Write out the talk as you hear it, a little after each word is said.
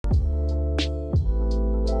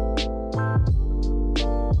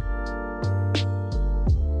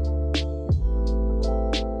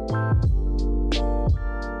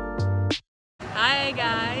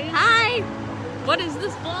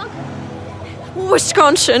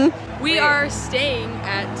Wisconsin. We are staying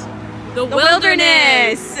at the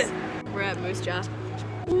wilderness. We're at Moose Jaw.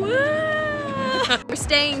 We're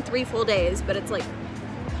staying 3 full days, but it's like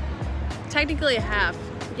technically a half.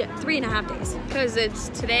 Yeah, 3.5 days. Because it's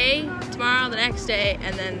today, tomorrow, the next day,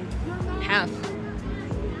 and then half.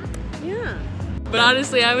 Yeah. But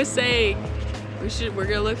honestly, I was saying we're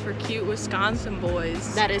gonna look for cute Wisconsin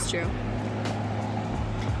boys. That is true.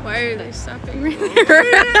 Why are they stopping right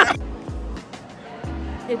there?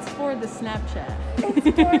 It's for the Snapchat. It's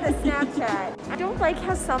for the Snapchat. I don't like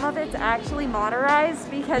how some of it's actually motorized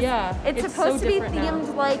because it's supposed so to be different themed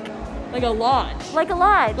now. like a lodge. a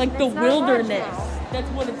lodge. Like and the it's not a lodge wilderness. now. That's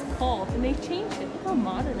what it's called. And they changed it. Look how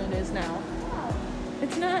modern it is now.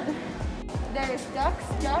 It's not There's ducks.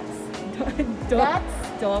 ducks.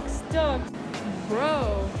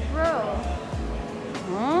 Bro.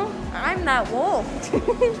 Huh? I'm that wolf.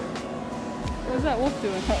 What's that wolf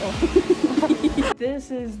doing? Uh-oh.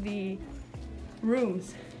 This is the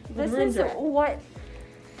rooms. This rooms is are. what.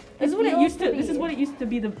 This is what it used to. This is what it used to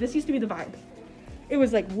be. This used to be the vibe. It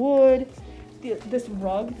was like wood. This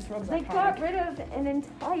rug's They iconic. got rid of an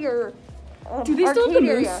entire Do they still have the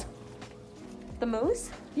arcade moose? area. The moose?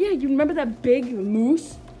 Yeah, you remember that big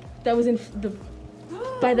moose that was in the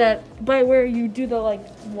by where you do the like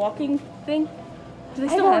walking thing? Do they I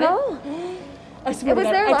still don't have know. I swear It to was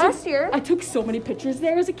God, there last year. I took so many pictures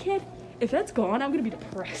there as a kid. If that's gone, I'm gonna be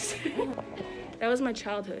depressed. That was my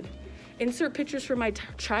childhood. Insert pictures from my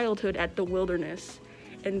childhood at the wilderness,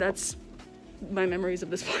 and that's my memories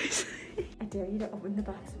of this place. I dare you to open the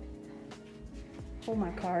box. Hold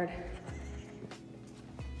my card.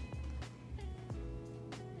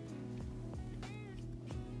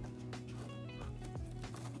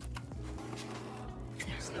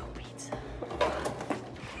 There's no pizza.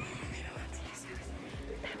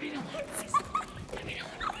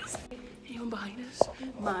 Anyone behind us?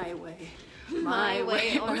 My way. My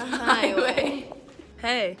way or the highway.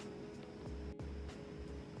 Hey.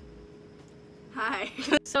 Hi.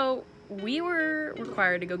 So we were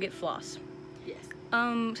required to go get floss. Yes.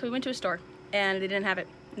 So we went to a store and they didn't have it.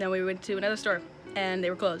 Then we went to another store and they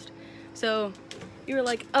were closed. So we were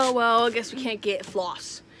like, oh well, I guess we can't get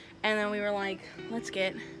floss. And then we were like, let's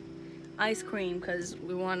get ice cream because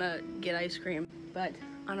we want to get ice cream. But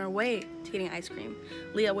on our way to getting ice cream,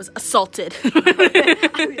 Leah was assaulted.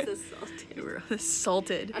 I was assaulted. We were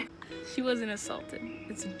assaulted. She wasn't assaulted.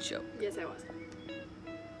 It's a joke. Yes, I was.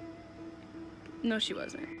 No, she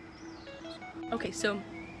wasn't. Okay, so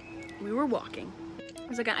we were walking.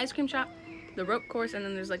 There's like an ice cream shop, the rope course, and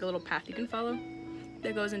then there's like a little path you can follow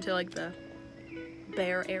that goes into like the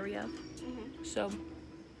bear area. So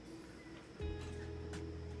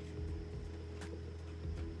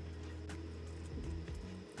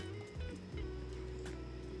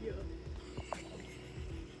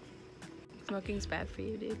smoking's bad for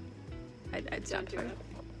you, dude. I'd stop do for it.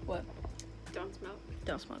 What? Don't smoke.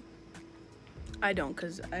 Don't smoke. I don't,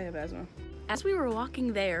 because I have asthma. As we were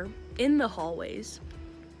walking there in the hallways,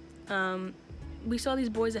 we saw these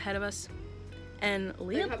boys ahead of us, and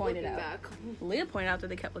Leah pointed out that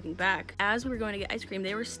they kept looking back. As we were going to get ice cream,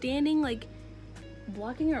 they were standing like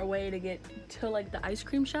blocking our way to get to like the ice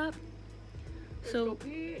cream shop. So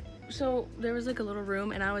there was like a little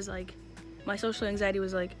room, and I was like, my social anxiety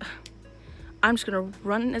was like, I'm just gonna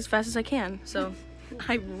run as fast as I can. So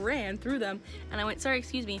I ran through them, and I went, sorry,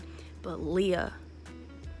 excuse me, but Leah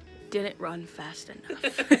didn't run fast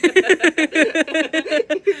enough.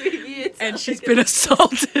 And she's been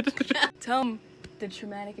assaulted. Tell them the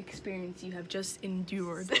traumatic experience you have just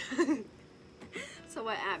endured. So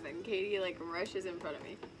what happened? Katie like rushes in front of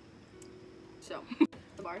me. So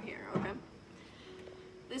the bar here, okay?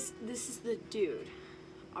 This is the dude,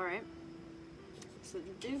 all right? So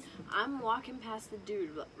the dude, I'm walking past the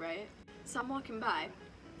dude, right? So I'm walking by,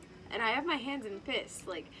 and I have my hands in fists.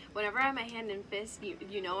 Like, whenever I have my hand in fists,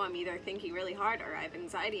 you know I'm either thinking really hard or I have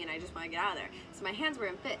anxiety and I just want to get out of there. So my hands were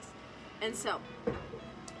in fists. And so,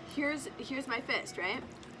 here's my fist, right?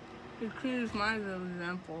 You could use mine as an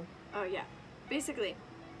example. Oh, yeah. Basically,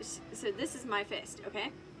 so this is my fist,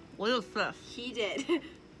 okay? Leah's fist. He did.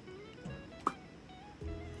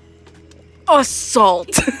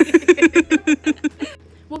 Assault!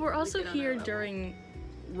 Well, we're also here during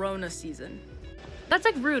Rona season. That's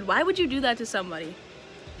like rude. Why would you do that to somebody?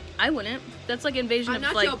 I wouldn't. That's like invasion I'm of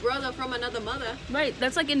not like your brother from another mother. Right.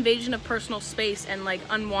 That's like invasion of personal space and like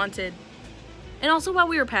unwanted. And also while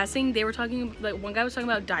we were passing, they were talking like one guy was talking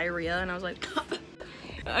about diarrhea, and I was like,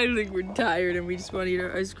 I think we're tired and we just want to eat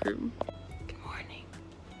our ice cream. Good morning.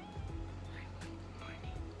 Good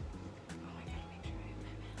morning. Oh, I gotta make sure I have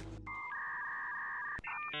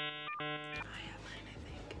that. have mine, I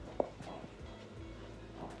think.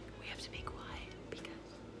 We have to be quiet because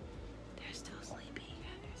they're still sleeping.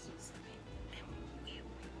 Yeah, they're still sleeping.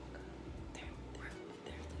 And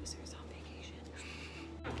they're losers on vacation.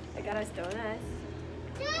 I got us donuts.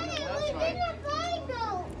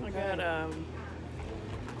 I got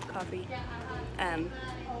coffee and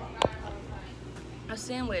a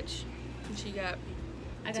sandwich. And she got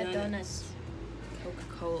I got donuts.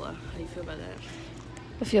 Coca-Cola. How do you feel about that?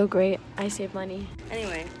 I feel great. I save money.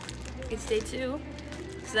 Anyway, it's day 2,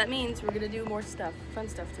 so that means we're gonna do more stuff, fun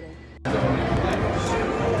stuff today.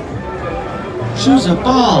 Choose a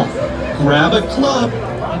ball, grab a club,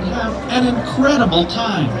 and have an incredible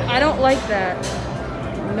time. I don't like that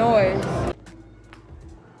noise.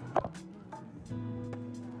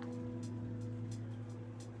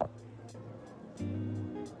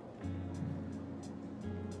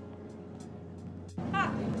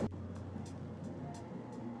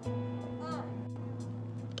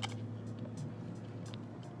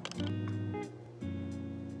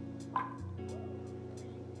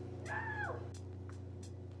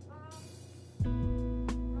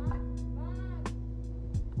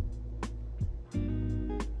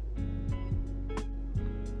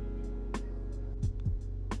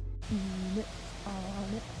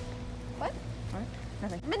 What? What?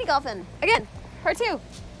 Nothing. Mini golfing. Again. Part 2.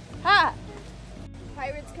 Ha!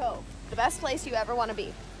 Pirates Cove. The best place you ever want to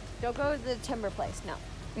be. Don't go to the timber place. No.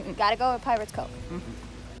 Gotta go to Pirates Cove.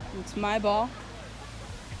 It's my ball.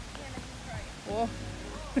 Whoa.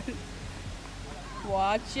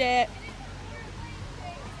 Watch it.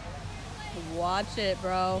 Watch it,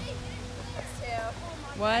 bro.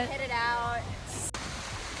 What? Hit it out.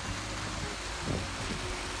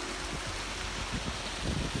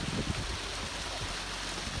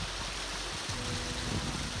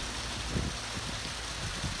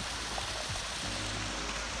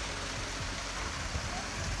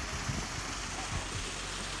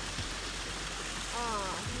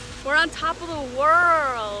 We're on top of the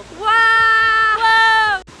world.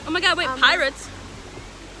 Wow! Oh my god, wait, pirates?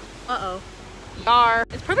 Uh-oh.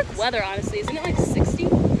 It's perfect weather, honestly. Isn't it like 60?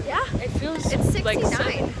 Yeah. It feels It's 69. like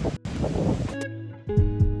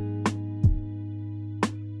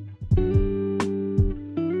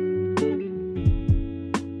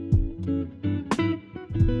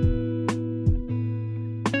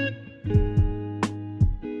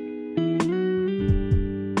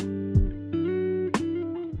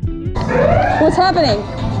What's happening?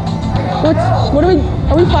 What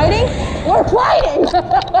are we fighting? We're fighting! No,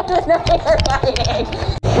 we're fighting.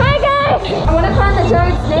 Hi guys! I want to climb the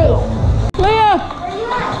giant snake. Leah!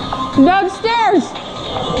 Downstairs!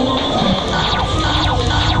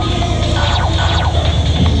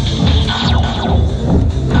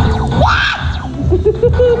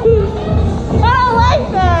 I don't like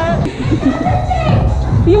that!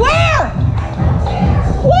 Where?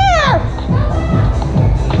 Where?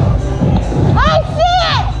 I see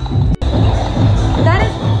it! That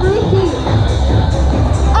is freaky.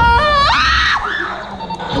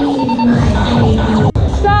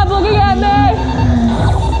 Stop looking at me!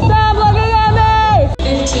 Stop looking at me!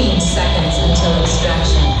 15 seconds until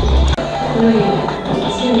extraction. 3,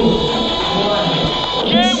 2, 1.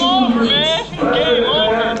 Game over, man! Game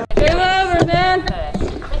over! Game over, man!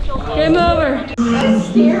 Game over! That's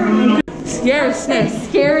scary. Scary snake. It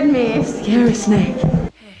scared me. Scary snake.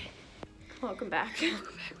 Welcome back.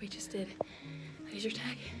 Welcome back. We just did laser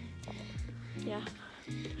tag. Yeah.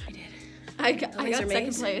 We did. I got laser second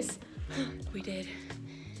maze. place. We did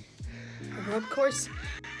a rope course.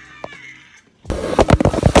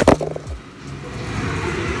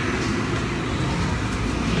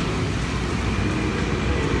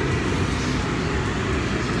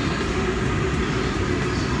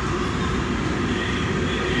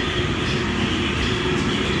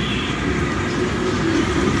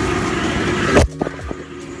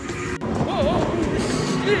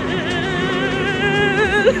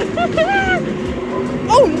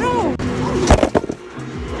 Oh no!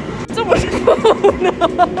 Someone's phone!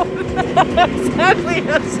 That's exactly a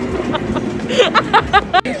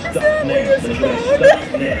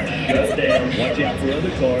Goddamn, watch out for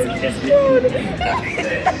other cars.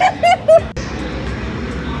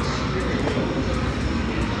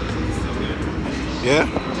 Yeah?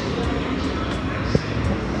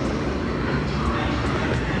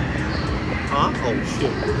 Huh? Oh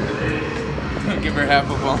shit. Give her half a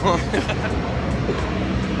ball.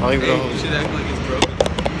 I don't even know. She'd act like it's broken.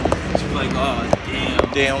 She'd be like, oh,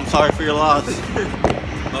 damn. Damn, I'm sorry for your loss.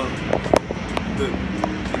 Oh.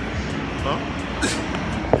 Huh?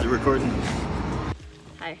 Is it recording?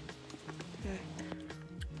 Hi.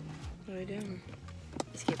 What are we doing?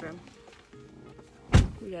 Escape room.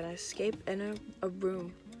 We gotta escape in a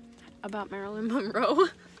room. About Marilyn Monroe.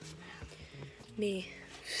 Me.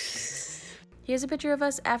 Here's a picture of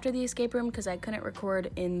us after the escape room because I couldn't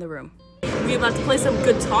record in the room. We about to play some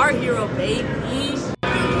Guitar Hero, baby.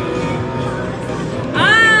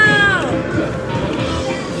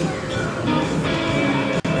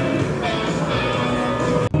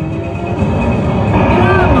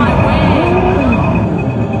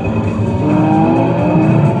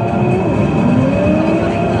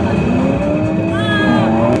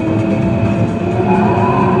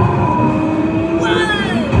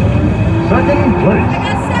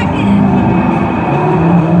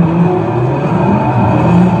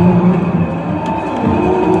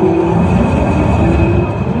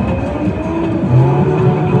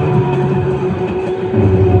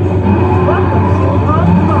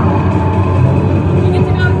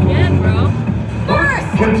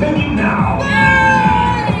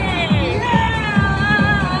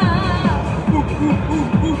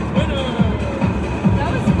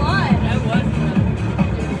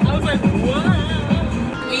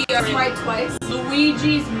 Twice.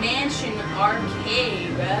 Luigi's Mansion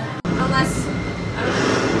Arcade. Unless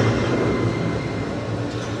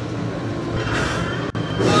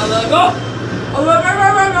Hello?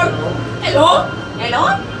 Hello?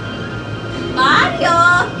 Mario?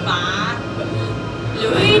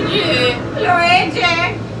 Luigi? Luigi?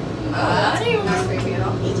 Mario?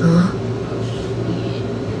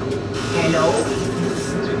 Hello?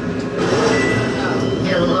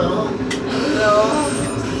 Hello? Hello?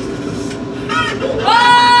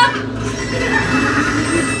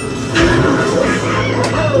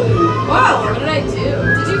 Wow, what did I do?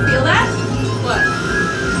 Did you feel that? What?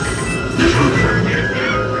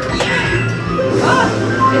 Oh,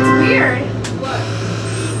 it's weird. What?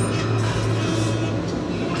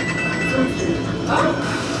 Oh.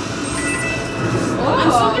 Oh.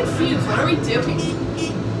 I'm so confused. What are we doing?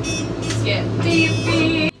 Skip. Beep,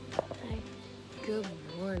 beep. Hi. Good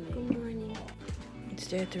morning. Good morning. It's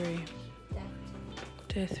day 3.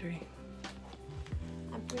 Day 3.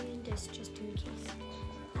 I'm bringing this just in case.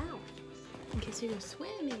 Ow. In case you go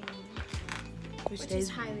swimming. Which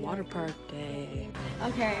is water park day.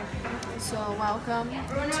 Okay, so welcome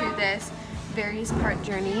to this various part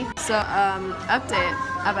journey. So update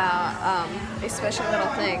about a special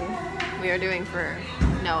little thing we are doing for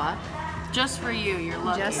Noah. Just for you, you're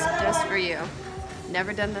lucky. Just for you.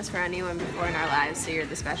 Never done this for anyone before in our lives, so you're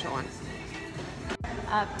the special one.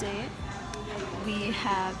 Update. We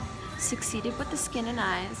have succeeded with the skin and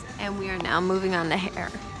eyes, and we are now moving on to hair.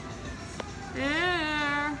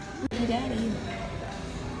 Hair. Daddy.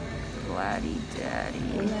 Gladdy daddy.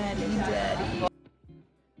 Gladdy daddy.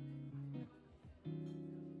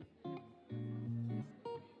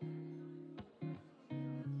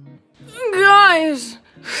 Guys!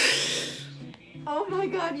 Oh my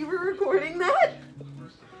god, you were recording that?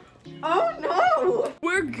 Oh no!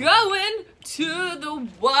 We're going to the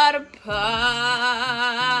water park.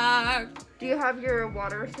 Do you have your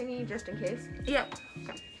water thingy just in case? Yep.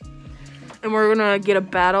 Okay. And we're gonna get a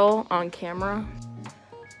battle on camera.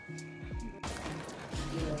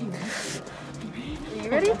 Are you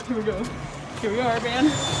ready? Here we go. Here we are, man.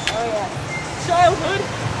 Oh yeah. Childhood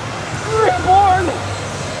reborn.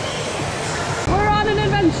 We're on an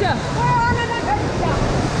adventure. We're on an adventure!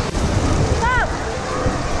 Stop!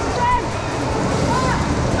 Stop!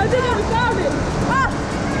 I think I found it. Ah!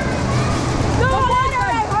 No, water!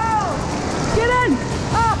 get in.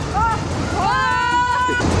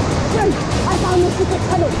 I found the secret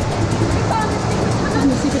tunnel.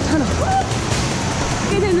 The secret tunnel.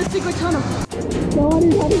 Get in the secret tunnel.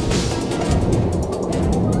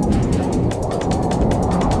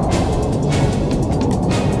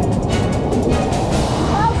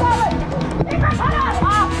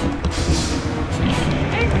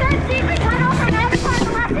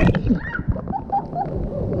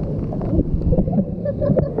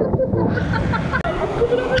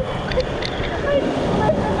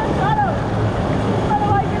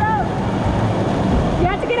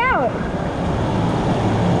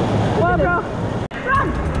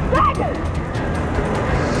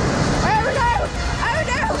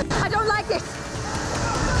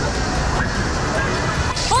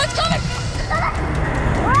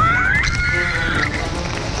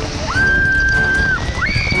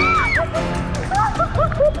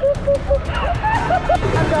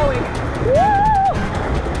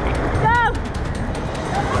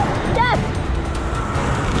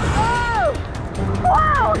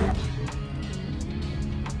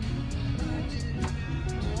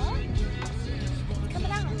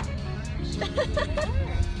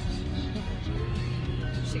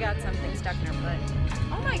 something stuck in her foot.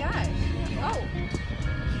 Oh my gosh. Oh.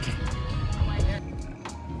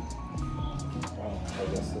 Oh, I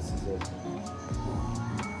guess this is it.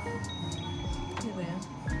 Hey, Leah.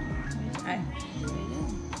 Hi.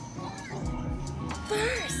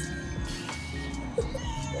 First!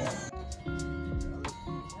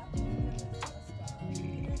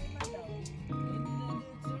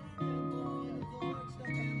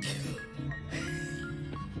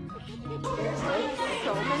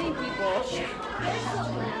 So many people.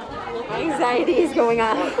 Anxiety is going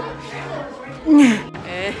on.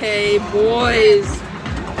 Hey, boys.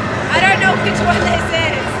 I don't know which one this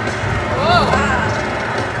is. Whoa.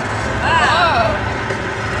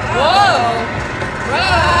 Whoa.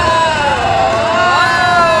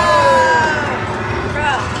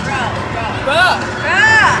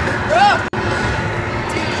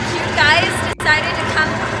 Dude, cute guys decided to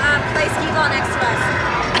come play skee-ball next to us.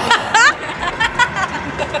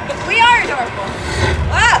 We are adorable.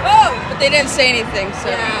 But they didn't say anything, so.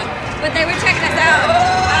 Yeah, but they were checking us out.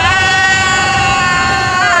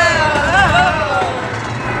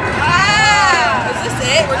 Is this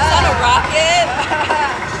it? We're just on a rocket?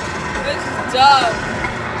 This is dumb.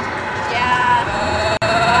 Yeah.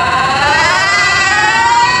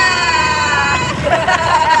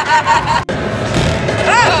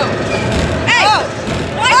 Hey!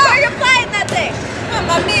 Why are you flying that thing?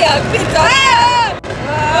 Mamma mia, pizza.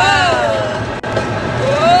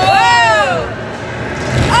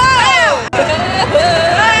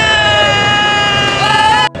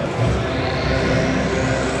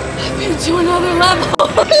 To another level.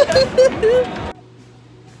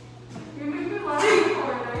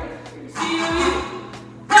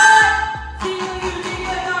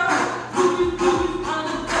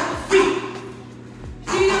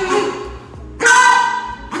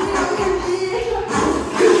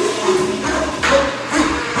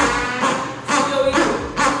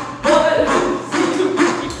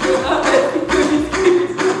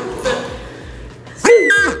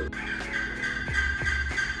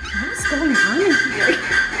 What's going on in here?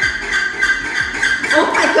 Oh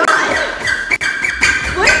my god!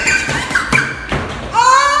 What?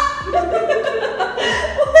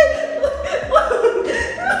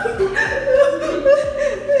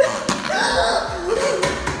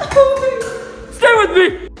 Stay with me!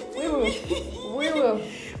 We will.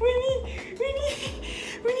 We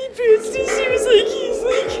need pants too. She was like, he's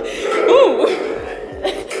like, oh!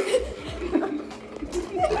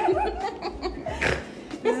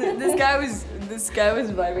 This guy was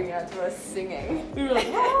vibing out to us singing. We were like,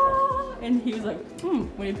 ah! And he was like,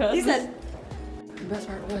 when he passed. He said, the best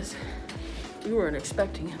part was, we weren't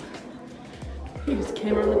expecting him. He just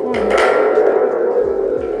came around the corner.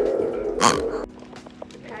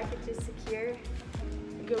 The package is secure.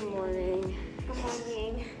 Good morning. Good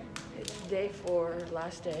morning. It's day 4,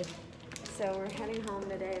 last day. So we're heading home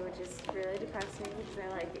today, which is really depressing because I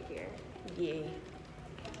like it here. Yay.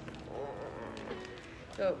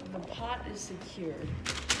 So the pot is secured.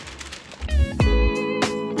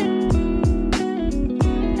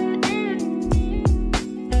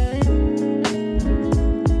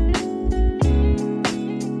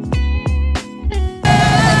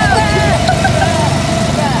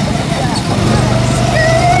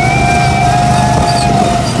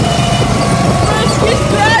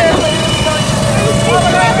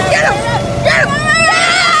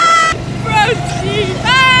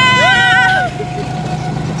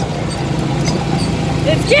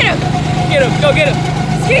 Get him! Get him! Go get him!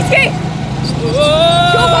 Ski, ski!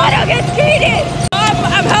 Whoa! Come on, I'll get skated!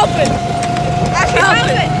 I'm helping!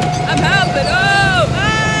 I'm helping! Oh!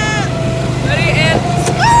 Ah! Ready and...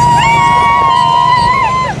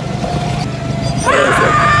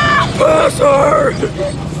 Pass her!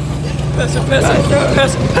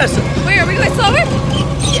 Wait, are we going slower?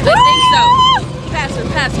 Yeah, I think so.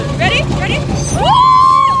 Pass her. Ready? Woo!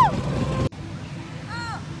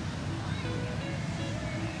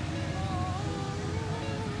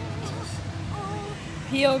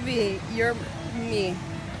 POV, you're me.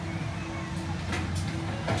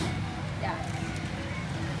 Yeah.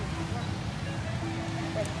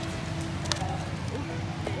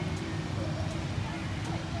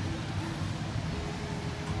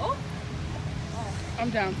 I'm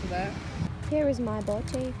down for that. Here is my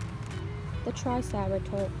body, the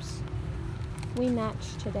Triceratops. We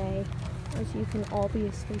match today, as you can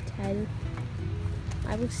obviously tell.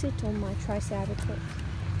 I will sit on my Triceratops.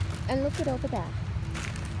 And look it over there.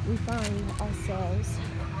 We find ourselves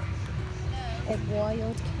a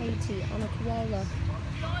wild Katie on a koala.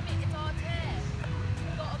 Blimey, it's our turn.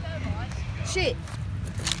 We've got to go, right? Shit!